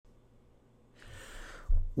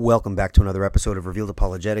Welcome back to another episode of Revealed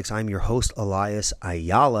Apologetics. I'm your host, Elias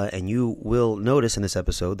Ayala, and you will notice in this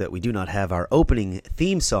episode that we do not have our opening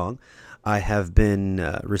theme song. I have been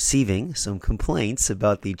receiving some complaints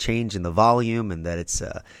about the change in the volume and that it's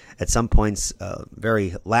at some points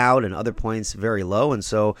very loud and other points very low. And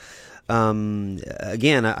so,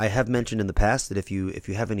 again, I have mentioned in the past that if you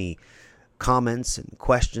have any comments and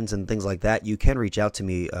questions and things like that, you can reach out to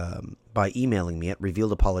me by emailing me at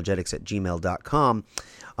revealedapologetics@gmail.com.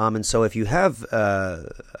 And so if you have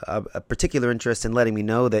a particular interest in letting me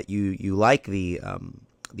know that you like the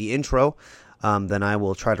intro, then I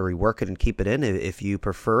will try to rework it and keep it in. If you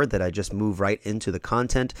prefer that I just move right into the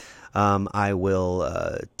content, I will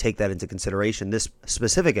take that into consideration. This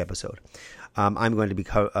specific episode, I'm going to be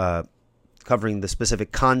covering the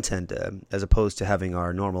specific content as opposed to having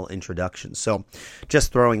our normal introduction. So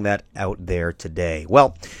just throwing that out there today.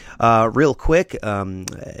 Well, real quick,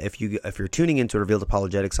 if you're tuning into Revealed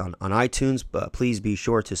Apologetics on iTunes, please be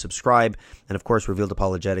sure to subscribe. And of course, Revealed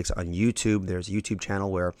Apologetics on YouTube. There's a YouTube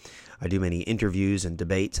channel where I do many interviews and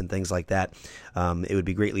debates and things like that. It would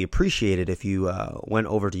be greatly appreciated if you went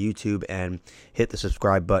over to YouTube and hit the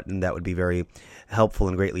subscribe button. That would be very helpful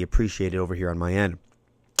and greatly appreciated over here on my end.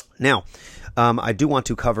 Now, I do want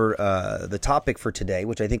to cover the topic for today,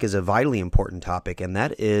 which I think is a vitally important topic, and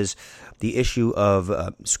that is the issue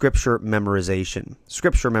of Scripture memorization.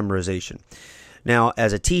 Scripture memorization. Now,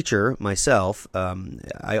 as a teacher myself,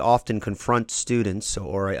 I often confront students,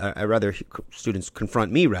 or I rather students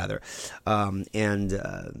confront me rather, and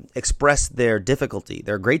express their difficulty,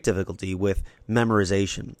 their great difficulty with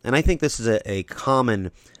memorization. And I think this is a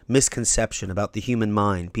common misconception about the human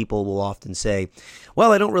mind. People will often say,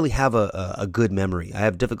 well, I don't really have a good memory. I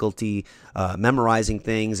have difficulty memorizing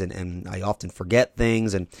things, and I often forget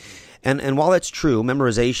things. And while that's true,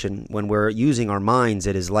 memorization, when we're using our minds,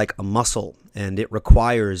 it is like a muscle, and it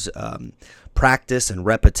requires practice and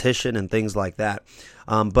repetition and things like that.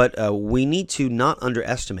 But we need to not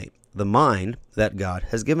underestimate the mind that God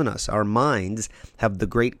has given us. Our minds have a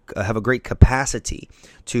great capacity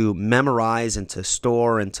to memorize and to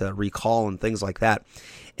store and to recall and things like that.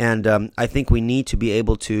 And I think we need to be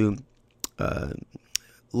able to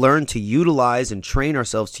learn to utilize and train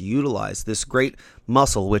ourselves to utilize this great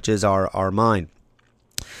muscle, which is our mind.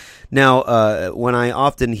 Now, when I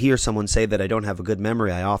often hear someone say that I don't have a good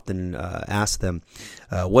memory, I often ask them,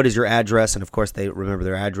 what is your address? And of course, they remember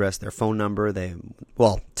their address, their phone number.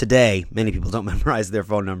 Today, many people don't memorize their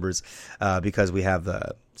phone numbers because we have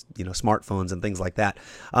smartphones and things like that.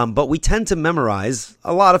 But we tend to memorize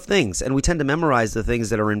a lot of things, and we tend to memorize the things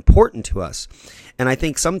that are important to us. And I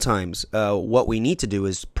think sometimes what we need to do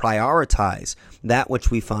is prioritize that which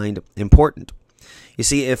we find important. You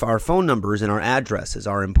see, if our phone numbers and our addresses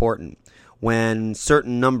are important, when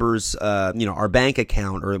certain numbers, our bank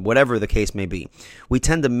account or whatever the case may be, we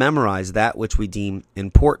tend to memorize that which we deem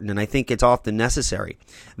important. And I think it's often necessary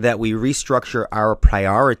that we restructure our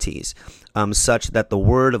priorities such that the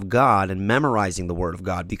Word of God and memorizing the Word of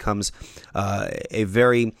God becomes a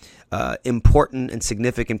very important and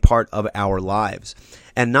significant part of our lives.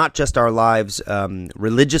 And not just our lives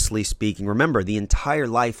religiously speaking. Remember, the entire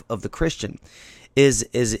life of the Christian is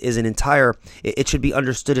an entire, it should be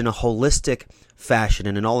understood in a holistic fashion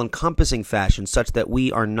and an all-encompassing fashion, such that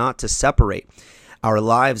we are not to separate our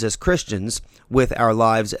lives as Christians with our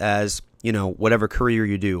lives as, whatever career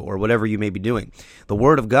you do or whatever you may be doing. The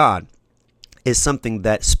Word of God is something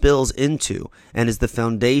that spills into and is the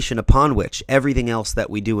foundation upon which everything else that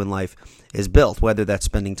we do in life is built, whether that's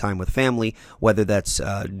spending time with family, whether that's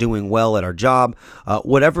doing well at our job,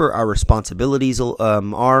 whatever our responsibilities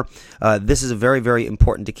are. This is very, very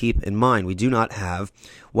important to keep in mind. We do not have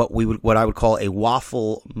what I would call a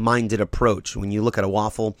waffle-minded approach. When you look at a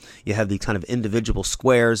waffle, you have these kind of individual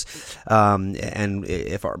squares, and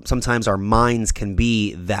sometimes our minds can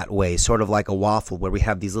be that way, sort of like a waffle, where we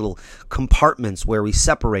have these little compartments where we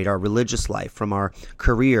separate our religious life from our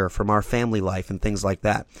career, from our family life, and things like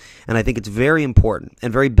that. And I think it's very important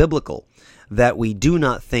and very biblical that we do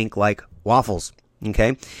not think like waffles.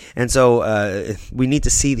 Okay, and so we need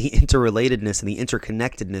to see the interrelatedness and the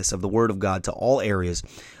interconnectedness of the Word of God to all areas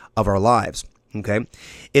of our lives. Okay,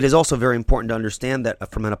 it is also very important to understand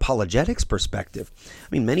that from an apologetics perspective,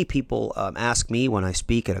 many people ask me when I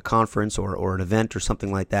speak at a conference or an event or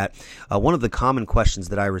something like that, one of the common questions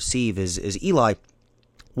that I receive is Eli,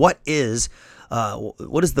 what is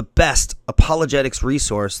the best apologetics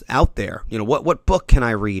resource out there? What book can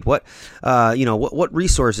I read? What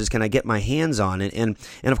resources can I get my hands on? And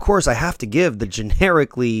of course, I have to give the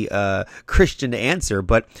generically Christian answer,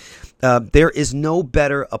 but there is no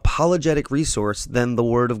better apologetic resource than the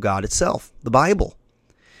Word of God itself, the Bible.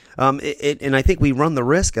 And I think we run the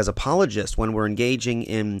risk as apologists when we're engaging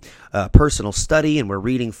in personal study and we're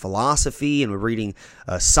reading philosophy and we're reading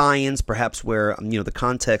science, perhaps where the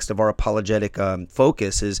context of our apologetic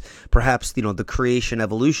focus is perhaps the creation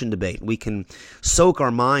evolution debate. We can soak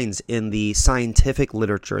our minds in the scientific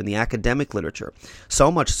literature and the academic literature,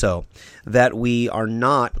 so much so that we are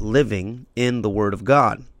not living in the Word of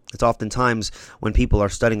God. It's oftentimes when people are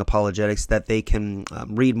studying apologetics that they can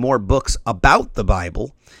read more books about the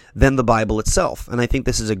Bible than the Bible itself. And I think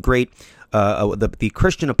this is a great, the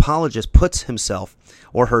Christian apologist puts himself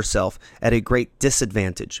or herself at a great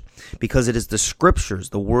disadvantage because it is the Scriptures,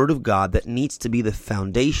 the Word of God, that needs to be the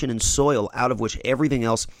foundation and soil out of which everything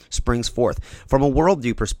else springs forth. From a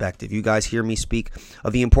worldview perspective, you guys hear me speak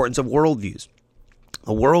of the importance of worldviews.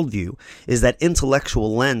 A worldview is that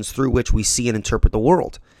intellectual lens through which we see and interpret the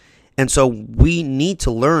world. And so we need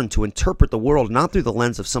to learn to interpret the world not through the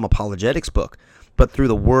lens of some apologetics book, but through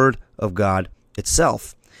the Word of God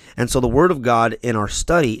itself. And so the Word of God in our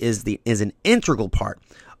study is an integral part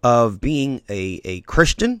of being a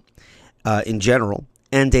Christian in general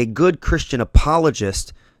and a good Christian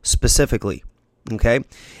apologist specifically. Okay?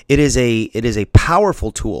 It is a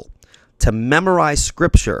powerful tool to memorize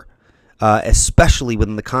Scripture, especially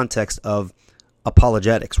within the context of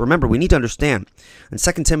apologetics. Remember, we need to understand in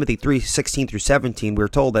 2 Timothy 3:16 through 17, we're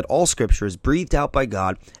told that all Scripture is breathed out by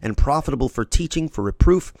God and profitable for teaching, for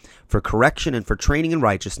reproof, for correction, and for training in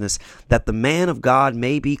righteousness, that the man of God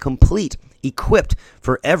may be complete, equipped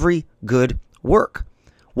for every good work.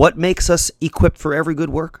 What makes us equipped for every good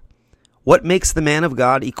work? What makes the man of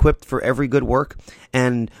God equipped for every good work?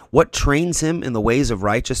 And what trains him in the ways of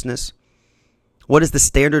righteousness? What is the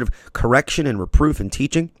standard of correction and reproof and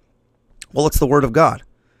teaching? Well, it's the Word of God.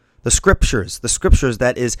 The Scriptures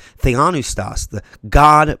that is theopneustos, the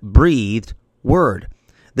God-breathed Word.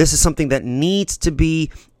 This is something that needs to be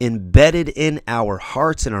embedded in our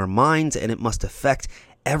hearts and our minds, and it must affect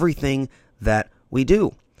everything that we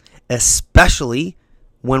do, especially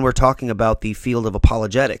when we're talking about the field of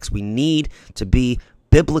apologetics. We need to be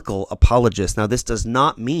biblical apologists. Now, this does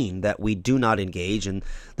not mean that we do not engage in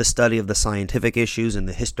the study of the scientific issues and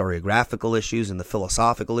the historiographical issues and the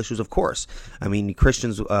philosophical issues, of course. I mean,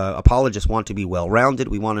 Christians, apologists want to be well-rounded.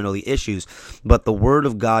 We want to know the issues, but the Word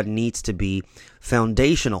of God needs to be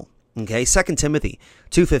foundational. Okay, 2 Timothy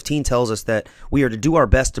 2:15 tells us that we are to do our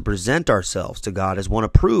best to present ourselves to God as one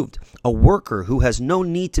approved, a worker who has no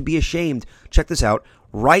need to be ashamed. Check this out,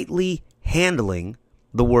 rightly handling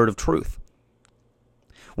the word of truth.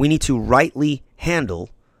 We need to rightly handle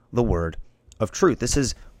the word of truth. This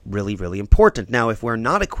is really, really important. Now, if we're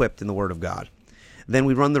not equipped in the Word of God, then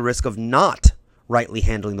we run the risk of not rightly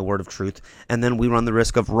handling the word of truth, and then we run the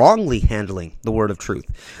risk of wrongly handling the word of truth.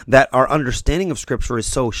 That our understanding of Scripture is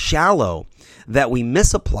so shallow that we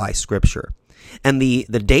misapply Scripture. And the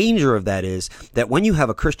danger of that is that when you have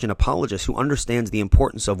a Christian apologist who understands the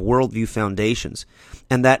importance of worldview foundations,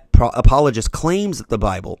 and that apologist claims that the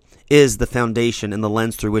Bible is the foundation and the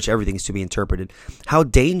lens through which everything is to be interpreted, how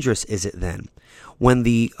dangerous is it then when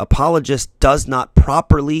the apologist does not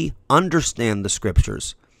properly understand the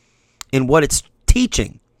Scriptures in what it's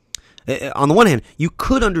teaching? On the one hand, you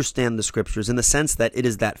could understand the Scriptures in the sense that it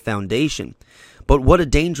is that foundation, but what a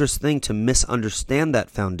dangerous thing to misunderstand that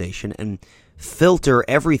foundation and filter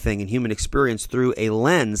everything in human experience through a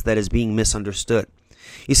lens that is being misunderstood.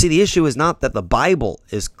 You see, the issue is not that the Bible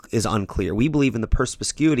is unclear. We believe in the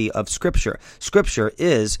perspicuity of Scripture. Scripture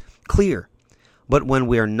is clear. But when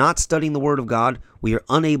we are not studying the Word of God, we are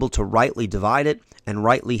unable to rightly divide it and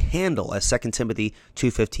rightly handle, as 2 Timothy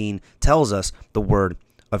 2:15 tells us, the Word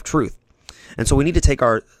of truth. And so we need to take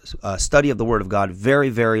our study of the Word of God very,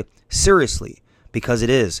 very seriously, because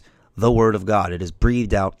it is the Word of God. It is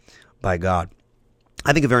breathed out by God.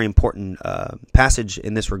 I think a very important passage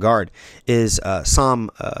in this regard is Psalm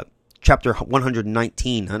chapter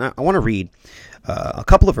 119. And I want to read a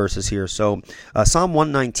couple of verses here. So Psalm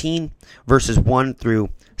 119, verses 1 through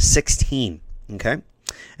 16. Okay?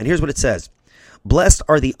 And here's what it says. Blessed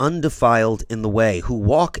are the undefiled in the way, who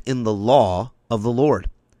walk in the law of the Lord.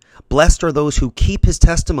 Blessed are those who keep his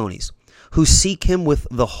testimonies, who seek him with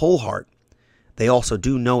the whole heart. They also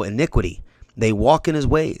do no iniquity. They walk in his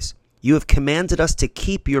ways. You have commanded us to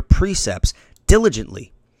keep your precepts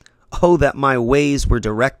diligently. Oh, that my ways were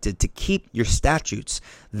directed to keep your statutes.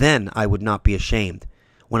 Then I would not be ashamed.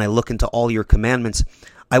 When I look into all your commandments,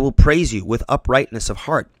 I will praise you with uprightness of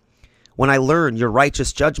heart. When I learn your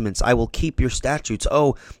righteous judgments, I will keep your statutes.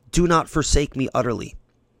 Oh, do not forsake me utterly.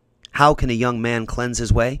 How can a young man cleanse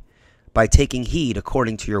his way? By taking heed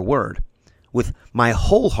according to your word. With my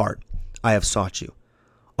whole heart I have sought you.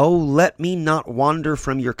 Oh, let me not wander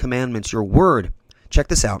from your commandments. Your word, check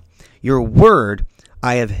this out, your word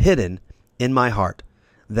I have hidden in my heart,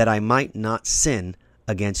 that I might not sin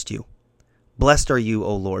against you. Blessed are you,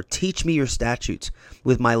 O Lord. Teach me your statutes.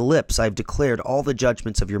 With my lips I have declared all the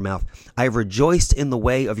judgments of your mouth. I have rejoiced in the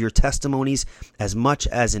way of your testimonies as much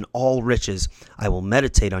as in all riches. I will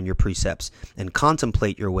meditate on your precepts and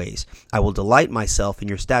contemplate your ways. I will delight myself in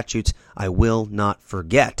your statutes. I will not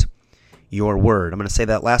forget your word. I'm going to say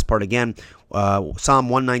that last part again. Psalm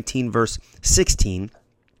 119, verse 16,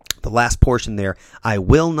 the last portion there. I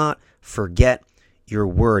will not forget your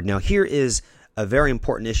word. Now, here is a very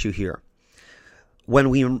important issue here. When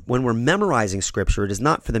we're memorizing Scripture, it is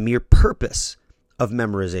not for the mere purpose of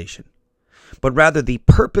memorization, but rather the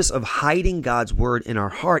purpose of hiding God's word in our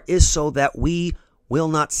heart is so that we will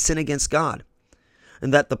not sin against God.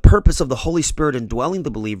 And that the purpose of the Holy Spirit indwelling the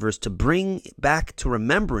believer is to bring back to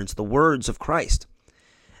remembrance the words of Christ.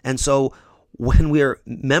 And so when we're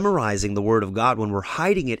memorizing the Word of God, when we're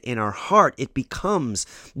hiding it in our heart, it becomes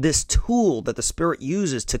this tool that the Spirit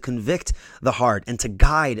uses to convict the heart and to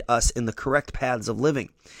guide us in the correct paths of living.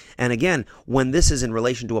 And again, when this is in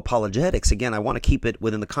relation to apologetics, again, I want to keep it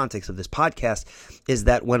within the context of this podcast, is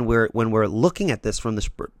that when we're looking at this from the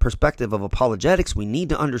perspective of apologetics, we need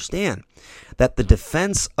to understand that the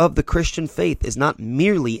defense of the Christian faith is not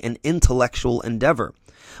merely an intellectual endeavor,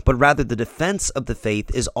 but rather the defense of the faith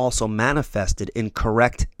is also manifested in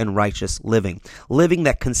correct and righteous living. Living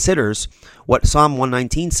that considers what Psalm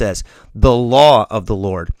 119 says, the law of the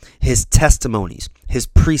Lord, his testimonies, his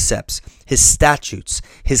precepts, his statutes,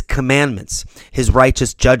 his commandments, his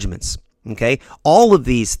righteous judgments. Okay? All of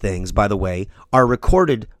these things, by the way, are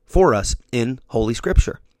recorded for us in Holy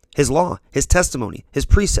Scripture. His law, his testimony, his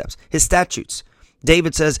precepts, his statutes.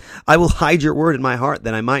 David says, I will hide your word in my heart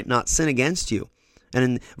that I might not sin against you. And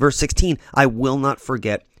in verse 16, I will not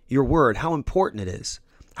forget your word. How important it is.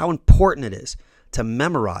 How important it is to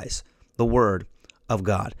memorize the word of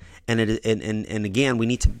God. And again, we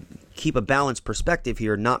need to keep a balanced perspective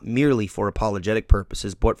here, not merely for apologetic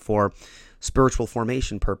purposes, but for spiritual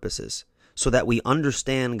formation purposes, so that we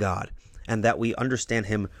understand God and that we understand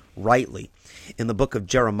him rightly. In the book of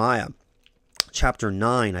Jeremiah, chapter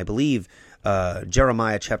 9, I believe,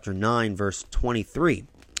 Jeremiah chapter 9, verse 23.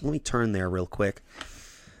 Let me turn there real quick.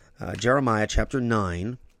 Jeremiah chapter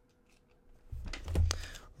 9,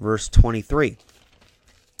 verse 23.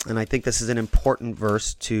 And I think this is an important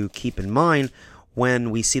verse to keep in mind when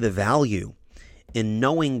we see the value in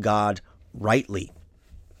knowing God rightly.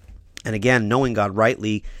 And again, knowing God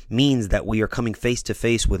rightly means that we are coming face to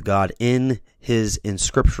face with God in his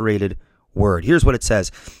inscripturated word. Here's what it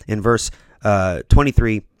says in verse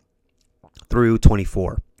 23 through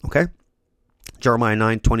 24. Okay? Jeremiah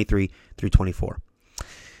 9, 23 through 24.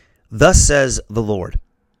 Thus says the Lord,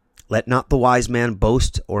 let not the wise man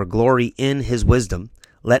boast or glory in his wisdom.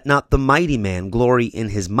 Let not the mighty man glory in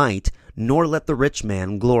his might, nor let the rich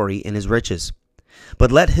man glory in his riches.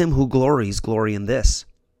 But let him who glories glory in this,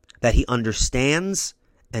 that he understands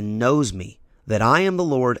and knows me, that I am the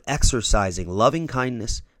Lord, exercising loving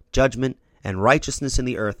kindness, judgment, and righteousness in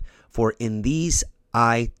the earth, for in these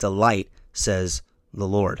I delight, says the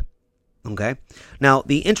Lord. Okay? Now,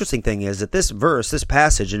 the interesting thing is that this verse, this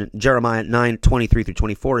passage in Jeremiah 9, 23 through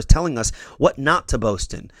 24 is telling us what not to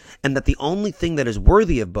boast in, and that the only thing that is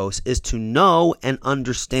worthy of boast is to know and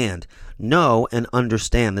understand. Know and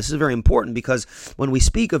understand. This is very important because when we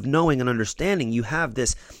speak of knowing and understanding, you have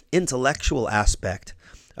this intellectual aspect,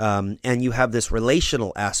 and you have this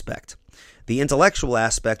relational aspect. The intellectual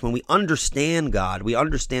aspect, when we understand God, we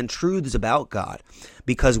understand truths about God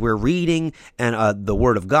because we're reading and the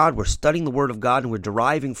Word of God, we're studying the Word of God, and we're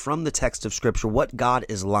deriving from the text of Scripture what God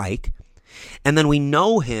is like. And then we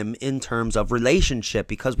know him in terms of relationship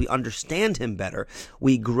because we understand him better.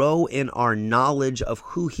 We grow in our knowledge of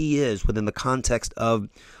who he is within the context of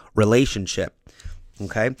relationship.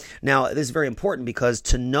 Okay? Now, this is very important because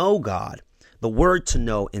to know God, the word to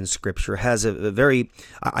know in Scripture has a very,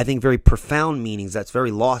 I think, very profound meanings that's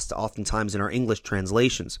very lost oftentimes in our English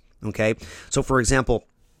translations. Okay? So, for example,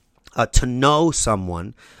 to know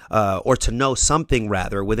someone, or to know something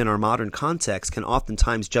rather, within our modern context can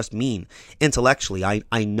oftentimes just mean intellectually,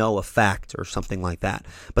 I know a fact or something like that.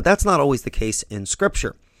 But that's not always the case in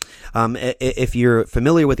Scripture. If you're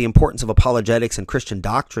familiar with the importance of apologetics and Christian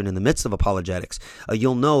doctrine in the midst of apologetics,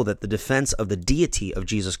 you'll know that the defense of the deity of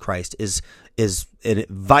Jesus Christ is a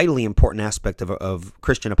vitally important aspect of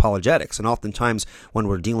Christian apologetics. And oftentimes when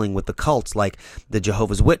we're dealing with the cults like the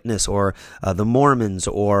Jehovah's Witness or the Mormons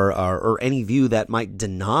or any view that might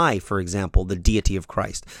deny, for example, the deity of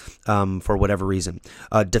Christ for whatever reason,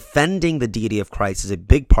 defending the deity of Christ is a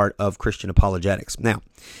big part of Christian apologetics. Now,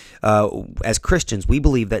 as Christians, we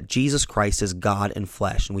believe that Jesus Christ is God in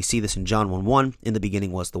flesh. And we see this in John 1:1. In the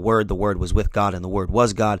beginning was the Word was with God, and the Word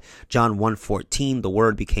was God. John 1:14, the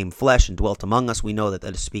Word became flesh and dwelt among us. We know that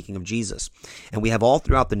that is speaking of Jesus. And we have all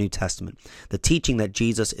throughout the New Testament the teaching that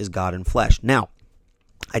Jesus is God in flesh. Now,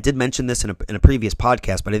 I did mention this in a previous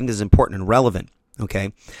podcast, but I think this is important and relevant.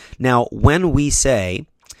 Okay? Now, when we say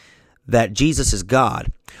that Jesus is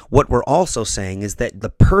God, what we're also saying is that the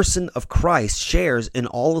person of Christ shares in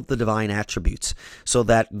all of the divine attributes, so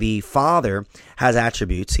that the Father has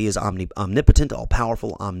attributes. He is omnipotent,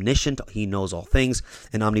 all-powerful, omniscient. He knows all things,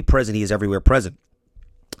 and omnipresent. He is everywhere present.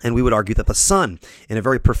 And we would argue that the Son, in a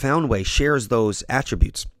very profound way, shares those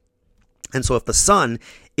attributes. And so if the Son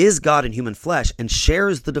is God in human flesh and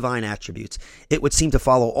shares the divine attributes, it would seem to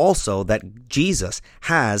follow also that Jesus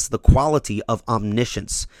has the quality of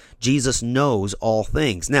omniscience. Jesus knows all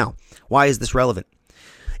things. Now, why is this relevant?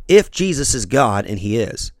 If Jesus is God, and he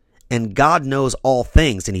is, and God knows all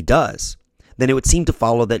things, and he does, then it would seem to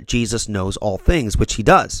follow that Jesus knows all things, which he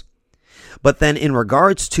does. But then in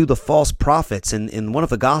regards to the false prophets, in one of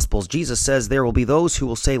the Gospels, Jesus says there will be those who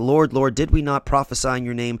will say, Lord, Lord, did we not prophesy in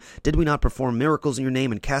your name? Did we not perform miracles in your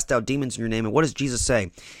name and cast out demons in your name? And what does Jesus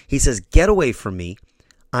say? He says, get away from me.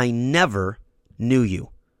 I never knew you.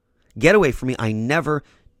 Get away from me. I never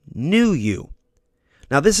knew you.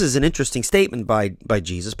 Now, this is an interesting statement by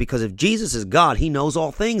Jesus, because if Jesus is God, he knows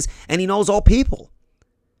all things and he knows all people.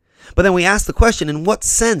 But then we ask the question, in what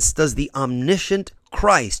sense does the omniscient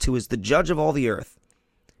Christ, who is the judge of all the earth,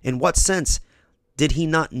 in what sense did he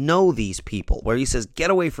not know these people? Where he says, get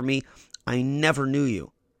away from me, I never knew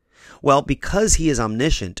you. Well, because he is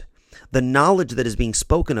omniscient, the knowledge that is being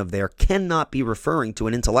spoken of there cannot be referring to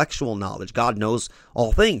an intellectual knowledge. God knows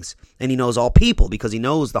all things, and he knows all people, because he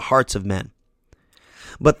knows the hearts of men.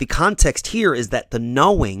 But the context here is that the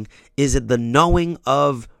knowing is the knowing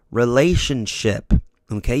of relationship.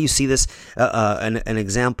 Okay, you see this, an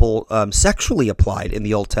example sexually applied in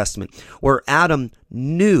the Old Testament, where Adam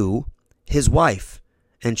knew his wife,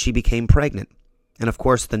 and she became pregnant. And of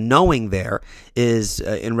course, the knowing there is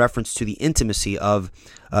in reference to the intimacy of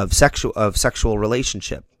sexual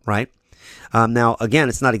relationship, right? Now, again,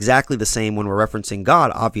 it's not exactly the same when we're referencing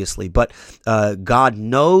God, obviously, but God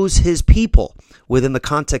knows his people within the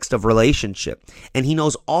context of relationship. And he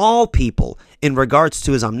knows all people in regards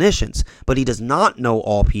to his omniscience, but he does not know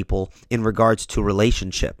all people in regards to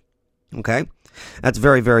relationship. Okay? That's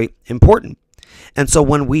very, very important. And so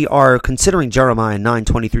when we are considering Jeremiah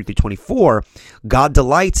 9:23-24, God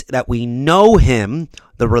delights that we know him,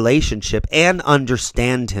 the relationship, and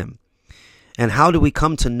understand him. And how do we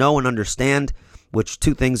come to know and understand, which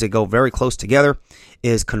two things that go very close together,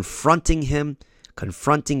 is confronting him,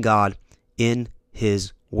 confronting God in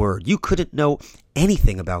his word. You couldn't know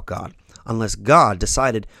anything about God unless God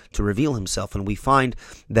decided to reveal himself. And we find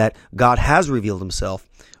that God has revealed himself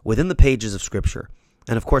within the pages of Scripture.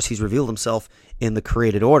 And of course, he's revealed himself in the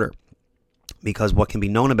created order, because what can be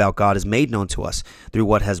known about God is made known to us through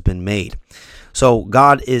what has been made. So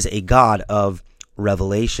God is a God of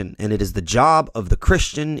revelation, and it is the job of the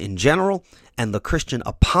Christian in general and the Christian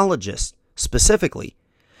apologist specifically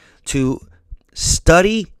to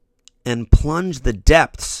study and plunge the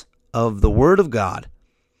depths of the Word of God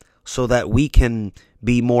so that we can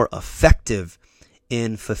be more effective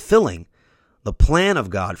in fulfilling the plan of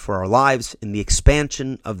God for our lives in the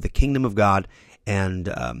expansion of the kingdom of God, and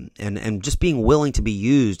just being willing to be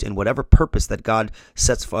used in whatever purpose that God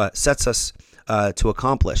sets us to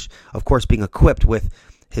accomplish. Of course, being equipped with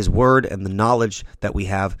his word and the knowledge that we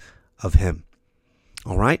have of him.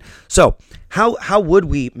 All right. So how would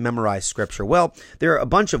we memorize Scripture? Well, there are a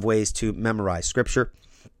bunch of ways to memorize Scripture.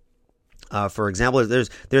 For example,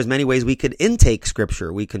 there's many ways we could intake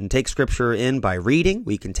Scripture. We can take Scripture in by reading.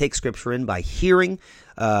 We can take Scripture in by hearing.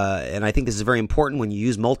 And I think this is very important when you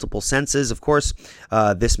use multiple senses. Of course,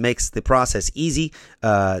 this makes the process easy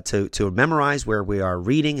to memorize, where we are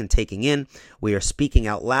reading and taking in. We are speaking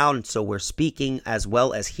out loud, and so we're speaking as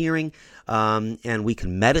well as hearing. And we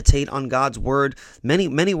can meditate on God's Word.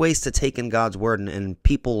 Many ways to take in God's Word, and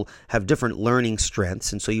people have different learning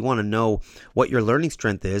strengths. And so you want to know what your learning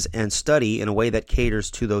strength is and study in a way that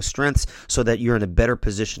caters to those strengths so that you're in a better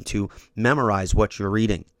position to memorize what you're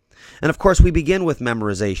reading. And of course, we begin with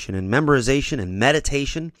memorization. And memorization and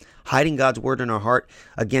meditation, hiding God's word in our heart,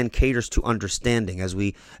 again, caters to understanding. As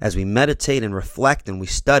we meditate and reflect and we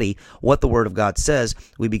study what the word of God says,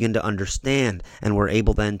 we begin to understand, and we're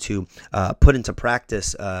able then to put into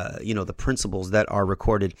practice, the principles that are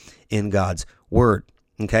recorded in God's word.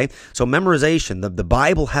 Okay, so memorization, the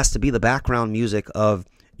Bible has to be the background music of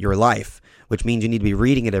your life, which means you need to be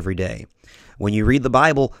reading it every day. When you read the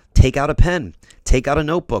Bible, take out a pen, take out a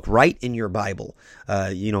notebook, write in your Bible.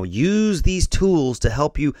 Use these tools to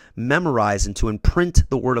help you memorize and to imprint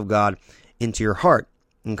the Word of God into your heart.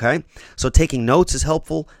 Okay, so taking notes is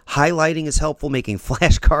helpful, highlighting is helpful, making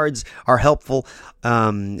flashcards are helpful,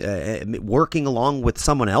 working along with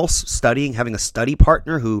someone else, studying, having a study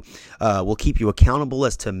partner who will keep you accountable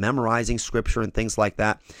as to memorizing Scripture and things like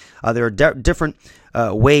that. There are different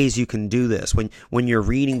ways you can do this. When you're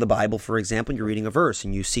reading the Bible, for example, you're reading a verse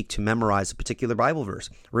and you seek to memorize a particular Bible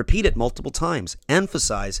verse. Repeat it multiple times.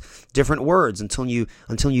 Emphasize different words until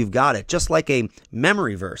you've got it. Just like a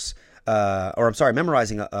memory verse.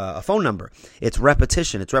 Memorizing a phone number. It's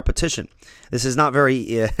repetition. This is not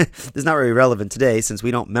very relevant today, since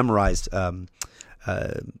we don't memorize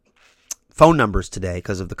phone numbers today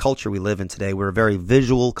because of the culture we live in today. We're a very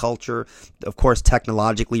visual culture, of course,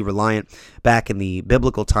 technologically reliant. Back in the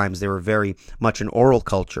biblical times, they were very much an oral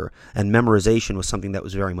culture, and memorization was something that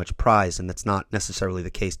was very much prized, and that's not necessarily the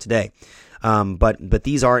case today. But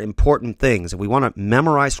these are important things. If we want to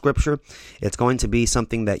memorize Scripture, it's going to be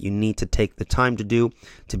something that you need to take the time to do,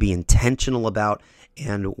 to be intentional about.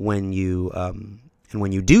 And when you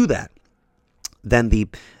do that, then the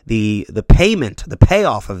payment, the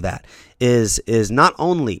payoff of that is not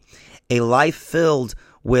only a life filled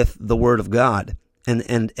with the Word of God,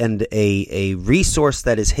 and a resource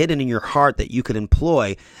that is hidden in your heart that you could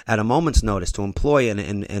employ at a moment's notice to employ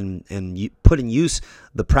and you put in use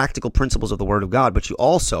the practical principles of the Word of God, but you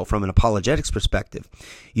also, from an apologetics perspective,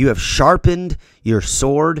 you have sharpened your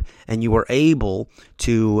sword and you are able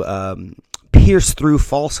to pierce through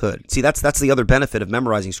falsehood. See, that's the other benefit of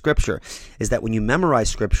memorizing Scripture, is that when you memorize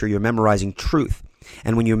Scripture, you're memorizing truth.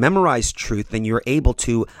 And when you memorize truth, then you're able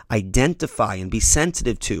to identify and be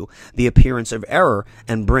sensitive to the appearance of error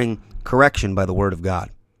and bring correction by the Word of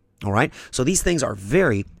God. All right? So these things are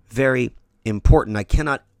very, very important. I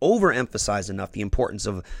cannot overemphasize enough the importance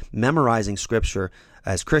of memorizing Scripture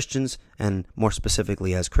as Christians, and more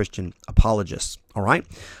specifically as Christian apologists. All right?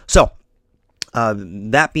 So,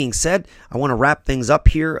 that being said, I want to wrap things up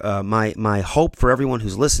here. My hope for everyone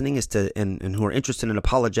who's listening is and who are interested in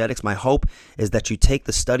apologetics, my hope is that you take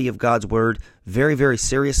the study of God's Word very, very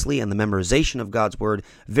seriously, and the memorization of God's Word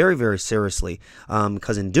very, very seriously.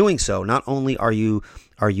 Because in doing so, not only are you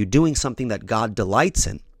doing something that God delights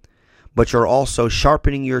in, but you're also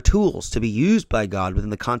sharpening your tools to be used by God within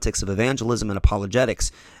the context of evangelism and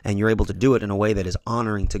apologetics, and you're able to do it in a way that is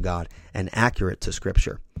honoring to God and accurate to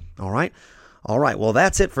Scripture. All right? All right, well,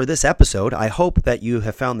 that's it for this episode. I hope that you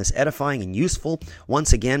have found this edifying and useful.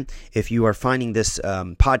 Once again, if you are finding this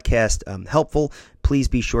podcast helpful, please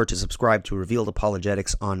be sure to subscribe to Revealed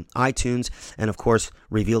Apologetics on iTunes, and of course,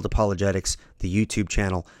 Revealed Apologetics, the YouTube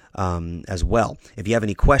channel, as well. If you have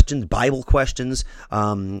any questions, Bible questions,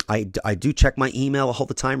 I do check my email all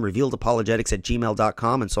the time,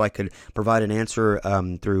 revealedapologetics@gmail.com, and so I could provide an answer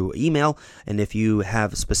through email. And if you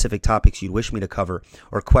have specific topics you'd wish me to cover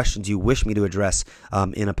or questions you wish me to address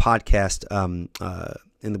in a podcast,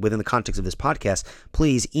 within the context of this podcast,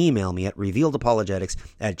 please email me at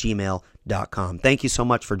revealedapologetics@gmail.com. Thank you so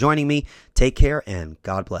much for joining me. Take care, and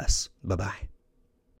God bless. Bye-bye.